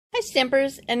Hi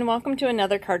Stampers, and welcome to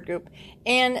another card group.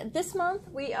 And this month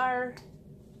we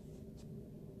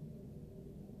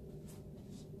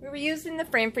were using the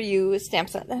Frame for You stamp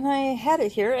set, and I had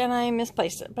it here and I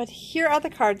misplaced it. But here are the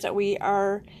cards that we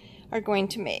are going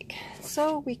to make,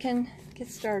 so we can get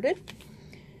started.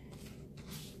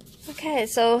 Okay,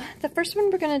 so the first one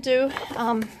we're going to do,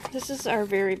 this is our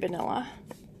Very Vanilla,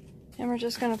 and we're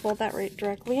just going to fold that right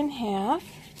directly in half.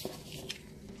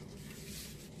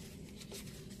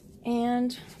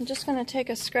 And I'm just going to take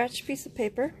a scratch piece of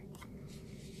paper,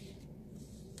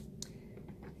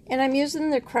 and I'm using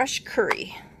the Crush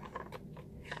Curry.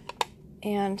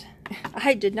 And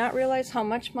I did not realize how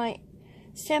much my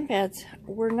stamp pads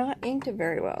were not inked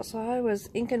very well, so I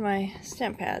was inking my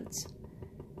stamp pads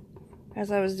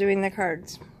as I was doing the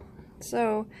cards.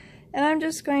 So, and I'm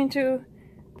just going to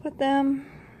put them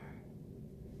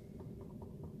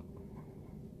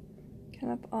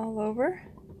kind of all over.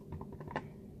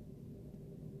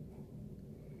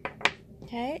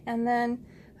 Okay, and then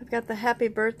I've got the Happy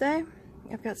Birthday.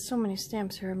 I've got so many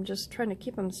stamps here, I'm just trying to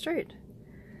keep them straight.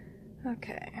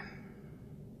 Okay.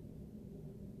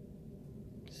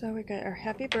 So we got our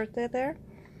Happy Birthday there.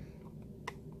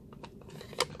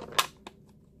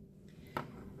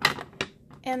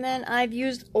 And then I've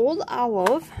used Old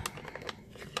Olive.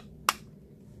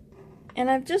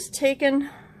 And I've just taken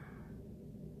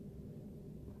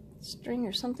string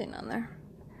or something on there.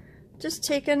 Just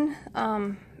taken,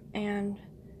 and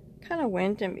kind of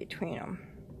went in between them.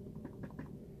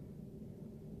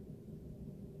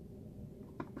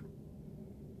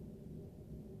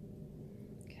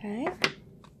 Okay.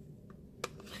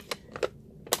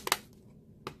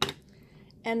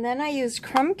 And then I used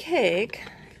Crumb Cake,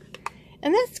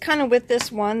 and that's kind of with this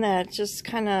one that just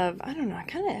kind of, I don't know, I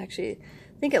kind of actually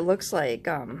think it looks like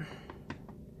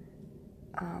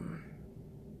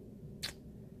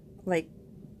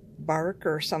bark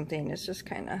or something. It's just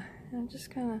kind of,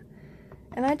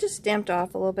 and I just stamped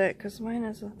off a little bit because mine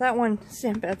is, that one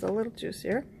stamp pad's a little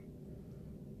juicier.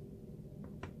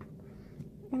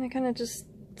 And I kind of just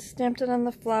stamped it on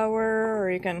the flower,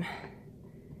 or you can,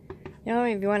 you know,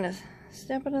 if you want to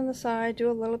stamp it on the side,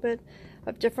 do a little bit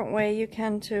of different way you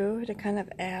can too, to kind of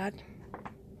add.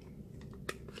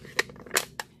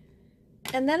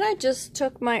 And then I just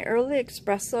took my Early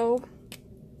Espresso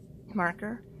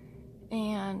marker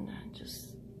and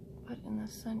just put in the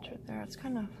center there. It's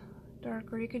kind of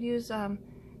dark, or you could use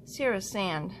Sierra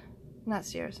Sand, not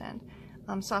Sierra Sand,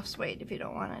 Soft Suede if you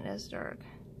don't want it as dark.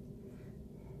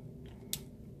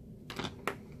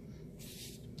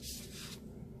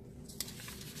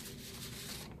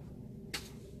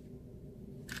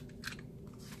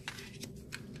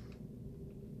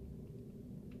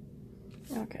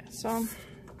 Okay, so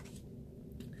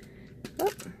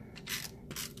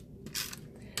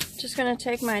just going to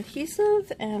take my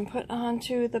adhesive and put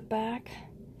onto the back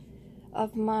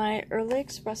of my Early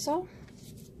Espresso,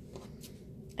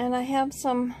 and I have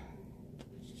some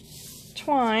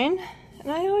twine,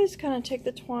 and I always kind of take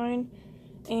the twine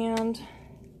and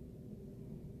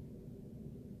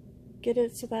get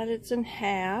it so that it's in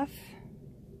half,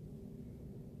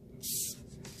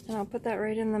 and I'll put that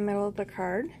right in the middle of the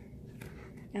card,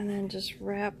 and then just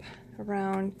wrap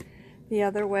around the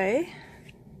other way.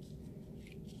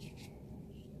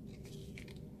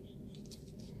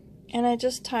 And I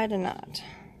just tied a knot.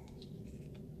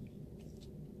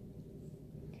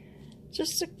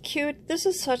 Just a cute, this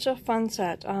is such a fun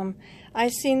set. I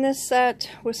seen this set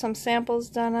with some samples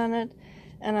done on it,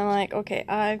 and I'm like, okay,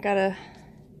 I've got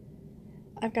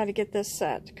to get this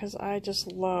set because I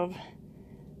just love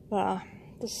the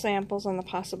samples and the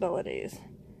possibilities.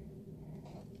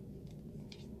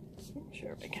 Make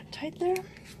sure we get tight there.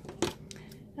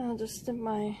 And I'll just snip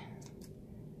my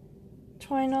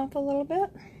twine off a little bit.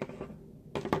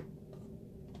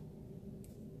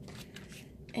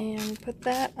 And put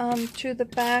that to the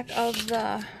back of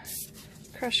the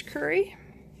Crush Curry.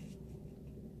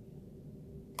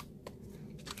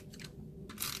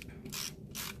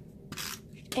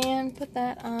 And put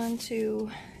that onto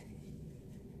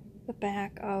the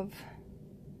back of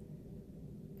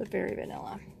the Very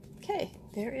Vanilla. Okay,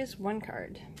 there is one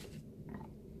card.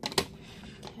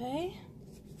 Okay.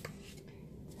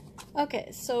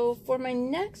 Okay, so for my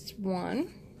next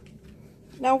one,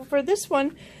 now for this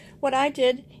one, what I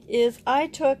did is I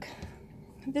took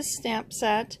this stamp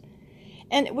set,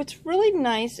 and what's really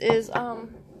nice is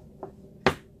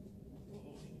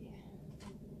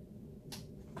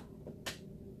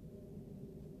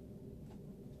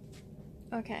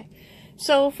okay,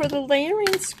 so for the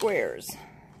layering squares,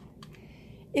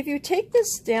 if you take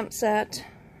this stamp set,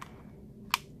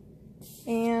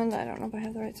 and I don't know if I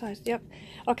have the right size, yep,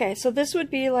 Okay, so this would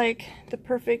be like the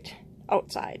perfect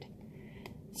outside.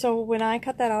 So when I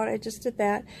cut that out, I just did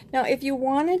that. Now if you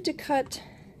wanted to cut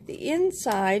the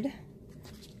inside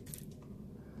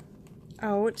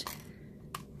out,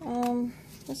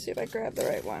 let's see if I grab the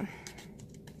right one.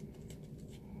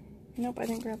 Nope, I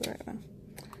didn't grab the right one.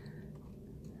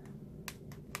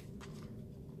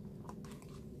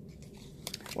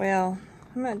 Well,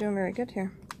 I'm not doing very good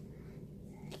here.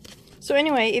 So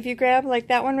anyway, if you grab like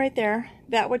that one right there,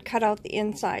 that would cut out the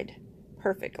inside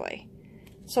perfectly.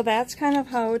 So that's kind of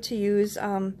how to use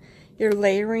your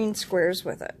layering squares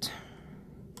with it.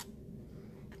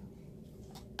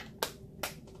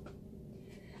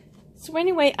 So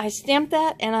anyway, I stamped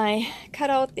that and I cut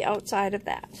out the outside of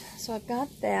that. So I've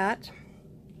got that.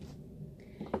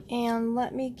 And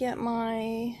let me get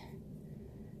my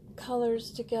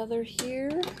colors together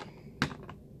here.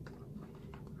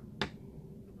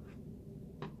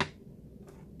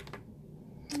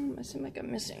 I seem like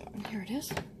I'm missing one. Here it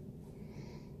is.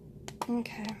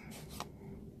 Okay.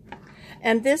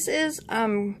 And this is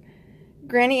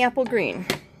Granny Apple Green.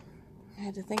 I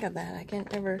had to think of that. I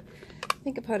can't ever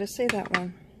think of how to say that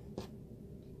one.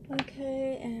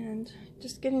 Okay, and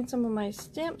just getting some of my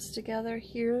stamps together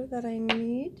here that I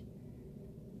need.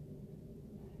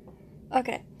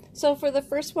 Okay, so for the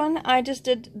first one, I just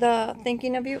did the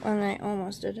Thinking of You, and I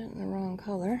almost did it in the wrong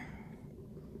color.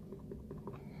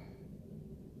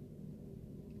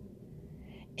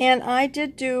 And I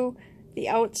did do the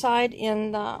outside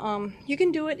in the, you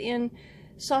can do it in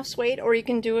soft suede or you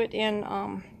can do it in,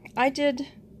 I did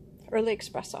Early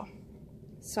Espresso.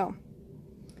 So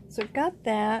I've got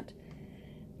that.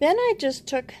 Then I just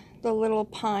took the little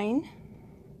pine.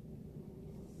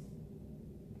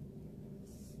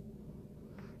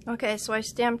 Okay, so I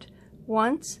stamped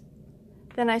once,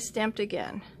 then I stamped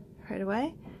again right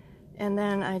away. And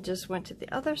then I just went to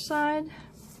the other side.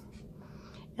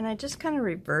 And I just kind of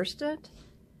reversed it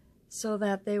so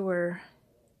that they were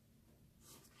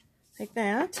like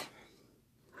that.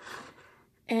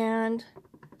 And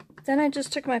then I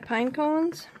just took my pine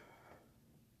cones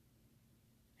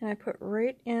and I put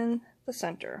right in the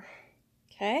center.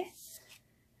 Okay?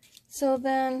 So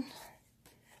then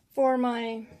for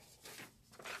my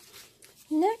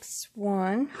next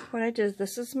one, what I did is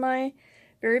this is my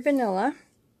Berry Vanilla.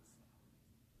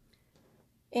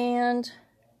 And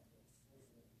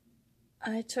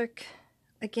I took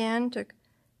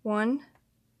 1,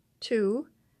 2,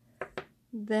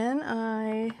 then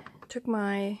I took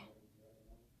my,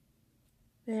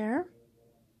 there,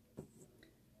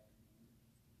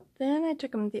 then I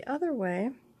took them the other way.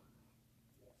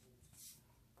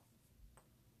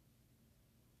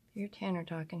 Hear Tanner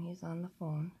talking, he's on the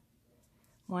phone.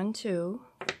 1, 2,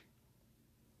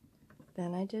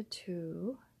 then I did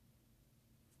 2.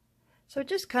 So I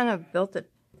just kind of built it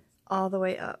all the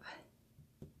way up.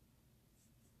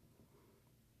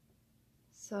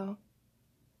 So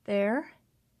there,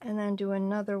 and then do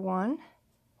another one,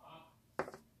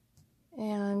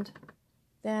 and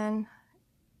then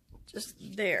just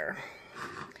there.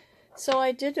 So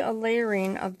I did a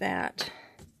layering of that,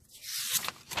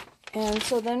 and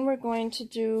so then we're going to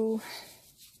do,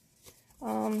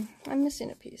 I'm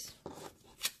missing a piece.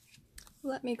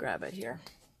 Let me grab it here.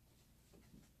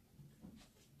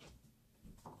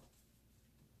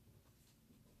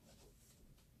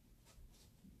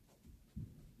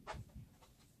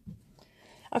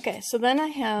 Okay, so then I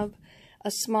have a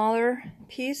smaller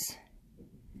piece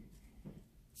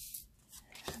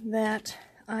that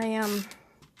I am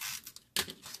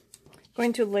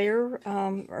going to layer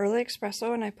Early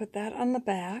Espresso, and I put that on the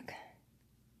back.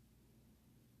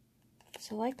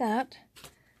 So like that.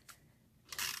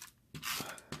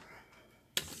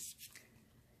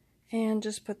 And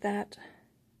just put that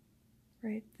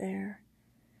right there.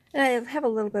 And I have a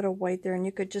little bit of white there, and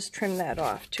you could just trim that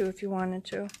off too if you wanted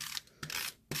to.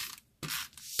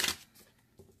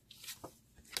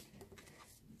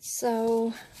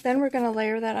 So then we're going to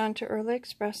layer that onto Early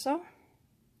Espresso.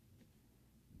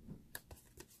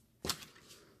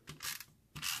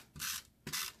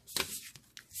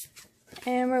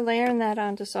 And we're layering that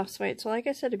onto soft suede. So like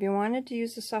I said, if you wanted to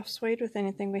use the soft suede with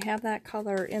anything, we have that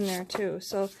color in there too.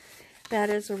 So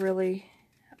that is a really,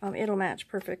 it'll match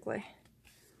perfectly.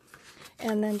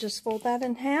 And then just fold that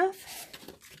in half.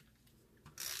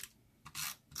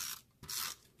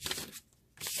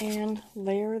 And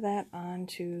layer that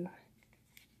onto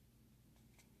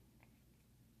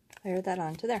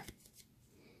there.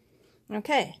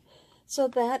 Okay, so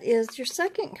that is your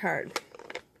second card.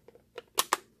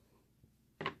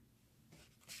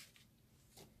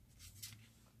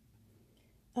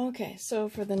 Okay, so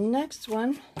for the next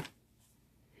one,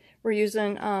 we're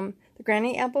using the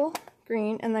Granny Apple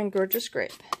Green and then Gorgeous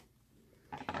Grape.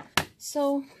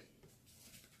 So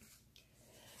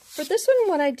for this one,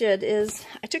 what I did is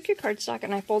I took your cardstock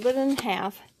and I folded it in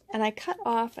half and I cut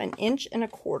off 1 1/4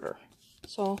 inches.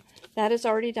 So that is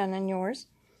already done on yours.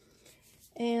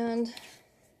 And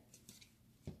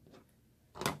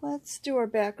let's do our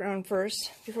background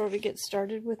first before we get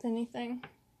started with anything.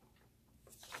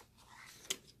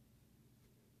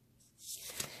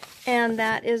 And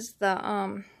that is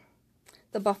the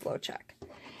buffalo check.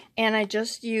 And I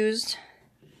just used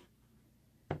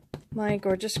my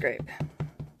Gorgeous Grape.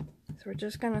 So we're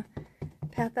just gonna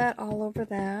pat that all over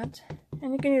that.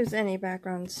 And you can use any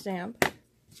background stamp.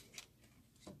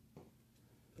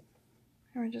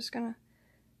 And we're just gonna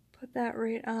put that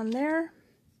right on there.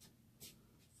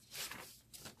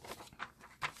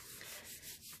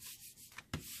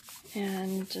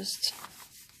 And just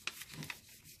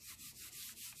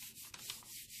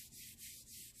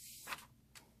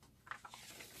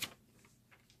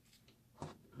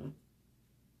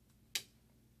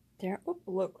there. Oh,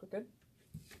 a little crooked.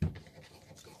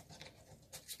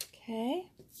 Okay.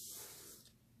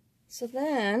 So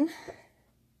then,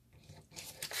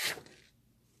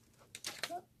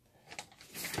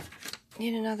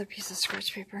 need another piece of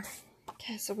scratch paper.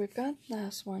 Okay, so we've got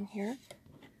this one here.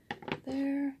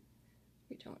 There.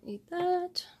 We don't need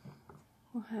that.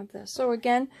 We'll have this. So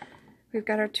again, we've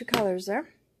got our 2 colors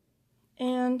there.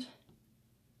 And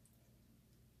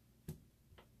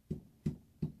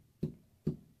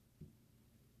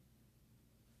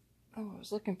oh, I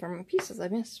was looking for my pieces I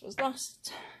missed, was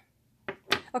lost.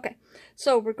 Okay,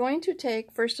 so we're going to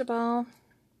take, first of all,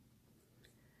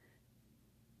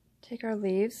 take our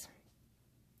leaves.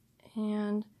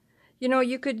 And, you know,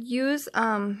 you could use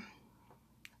the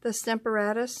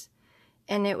Stamparatus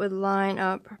and it would line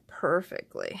up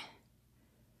perfectly.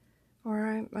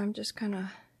 Or I'm just kind of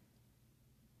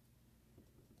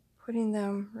putting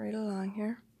them right along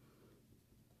here.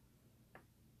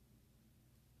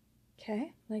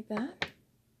 Okay, like that.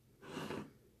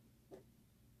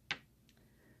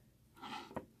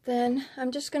 Then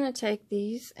I'm just going to take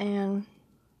these and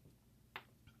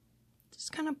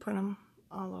just kind of put them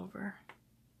all over.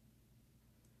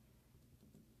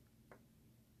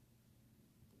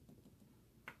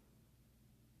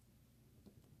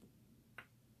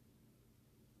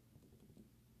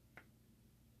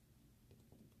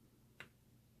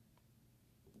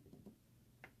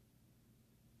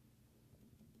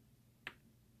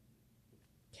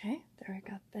 Okay, there I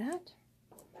got that.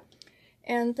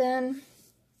 And then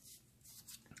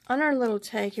on our little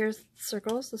tag, here's the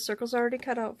circles. The circle's already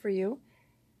cut out for you.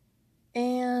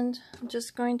 And I'm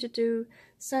just going to do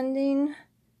sending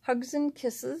hugs and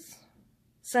kisses.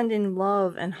 Sending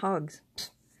love and hugs.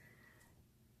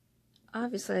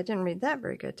 Obviously, I didn't read that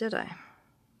very good, did I?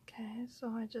 Okay, so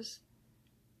I just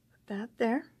put that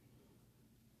there.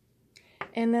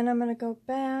 And then I'm going to go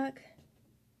back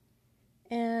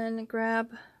and grab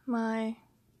my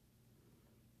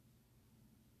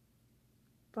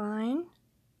vine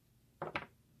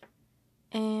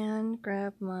and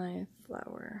grab my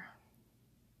flower.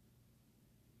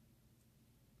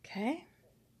 Okay.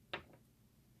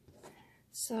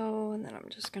 So, and then I'm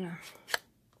just gonna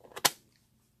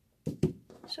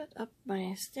shut up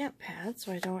my stamp pad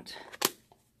so I don't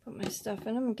put my stuff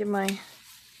in them and give my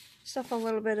stuff a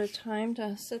little bit of time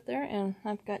to sit there, and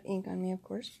I've got ink on me, of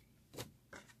course.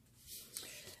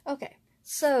 Okay,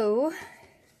 so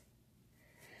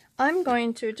I'm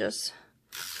going to just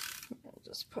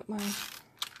put my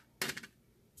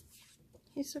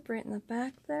adhesive right in the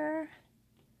back there.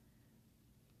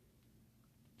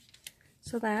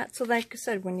 So like I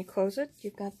said, when you close it,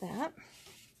 you've got that.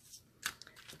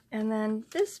 And then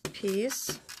this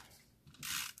piece,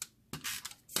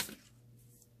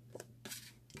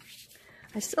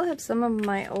 I still have some of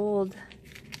my old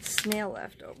snail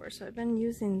left over, so I've been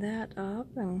using that up,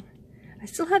 and I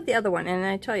still have the other one, and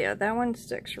I tell you, that one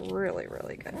sticks really,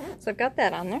 really good. So I've got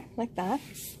that on there, like that.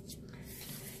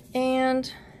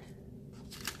 And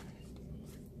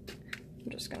I'm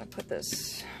just going to put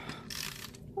this,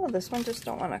 oh, this one just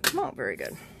don't want to come out very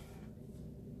good.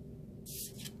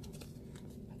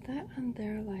 Put that on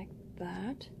there like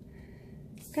that.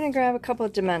 I'm going to grab a couple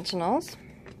of dimensionals.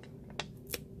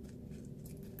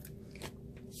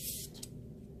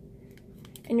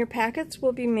 And your packets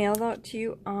will be mailed out to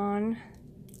you on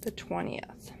the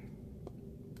 20th.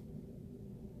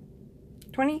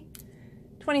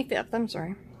 25th, I'm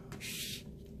sorry.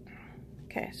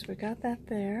 Okay, so we got that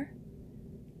there.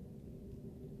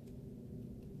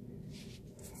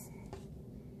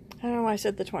 I don't know why I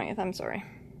said the 20th, I'm sorry.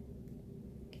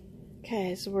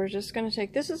 Okay, so we're just going to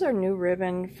take, this is our new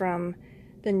ribbon from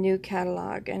the new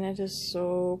catalog, and it is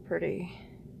so pretty.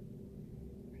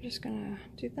 We're just going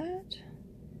to do that,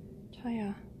 tie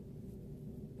a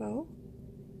bow.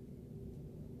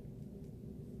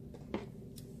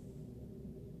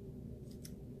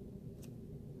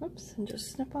 Oops, and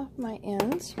just snip off my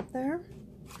ends there.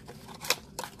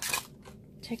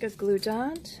 Take a glue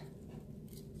dot.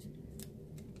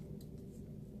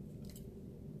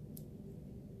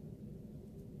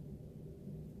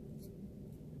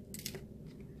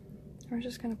 We're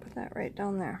just going to put that right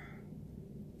down there.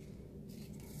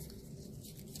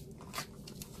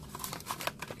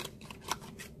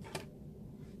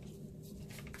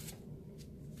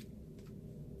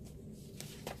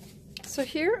 So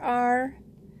here are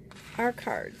our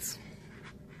cards.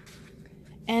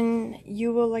 And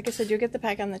you will, like I said, you'll get the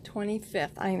pack on the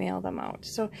 25th. I mail them out.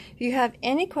 So if you have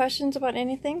any questions about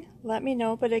anything, let me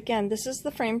know. But again, this is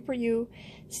the Frame for You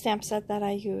stamp set that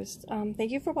I used.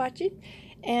 Thank you for watching,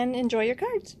 and enjoy your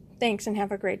cards. Thanks, and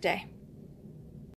have a great day.